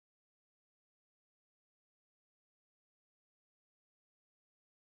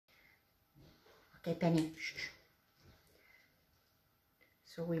Okay, Penny. Shh.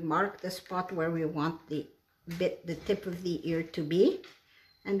 So we mark the spot where we want the tip of the ear to be,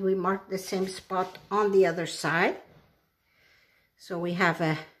 and we mark the same spot on the other side. So we have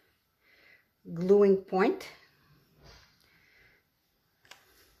a gluing point.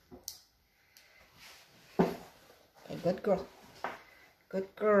 Okay, good girl.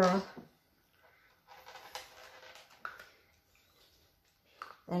 Good girl.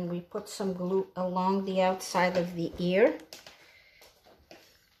 Then we put some glue along the outside of the ear.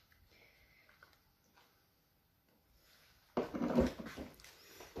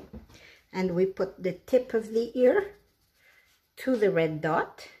 And we put the tip of the ear to the red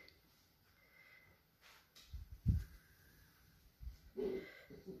dot.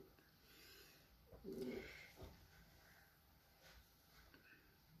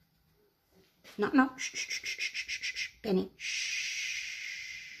 No, shh, shh, shh, shh, shh, shh, Penny,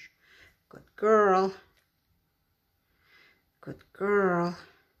 shh. Good girl. Good girl.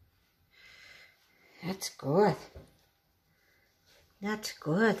 That's good. That's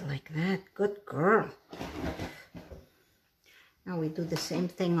good, like that. Good girl. Now we do the same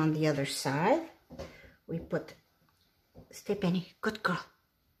thing on the other side. We put, stay, Penny, good girl.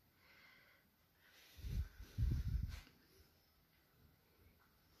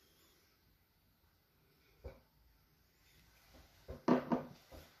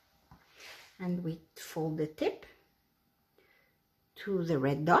 And we fold the tip to the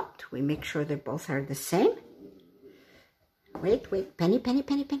red dot. We make sure they both are the same. Wait, Penny, Penny,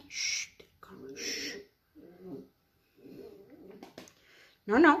 Penny, Penny. Shh, shh.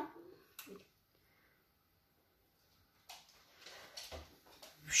 No.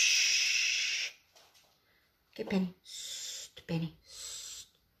 Shh. Okay, Penny. Shh, Penny. Shh.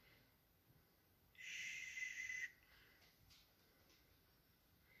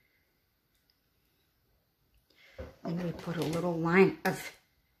 Then we put a little line of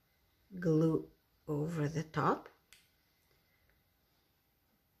glue over the top.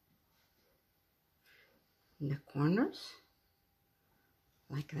 In the corners.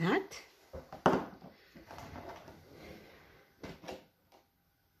 Like that.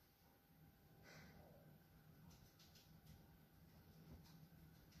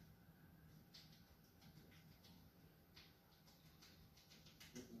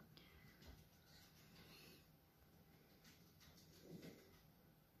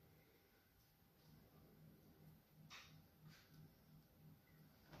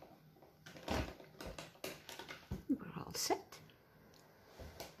 We're all set.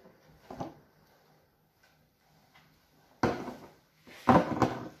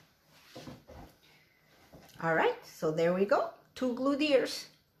 All right, so there we go. 2 glued ears.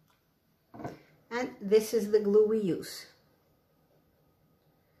 And this is the glue we use.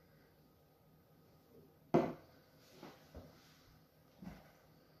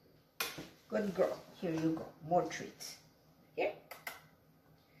 Good girl. Here you go. More treats. Here.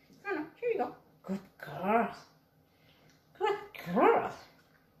 No, here you go. Good girl. Good girl.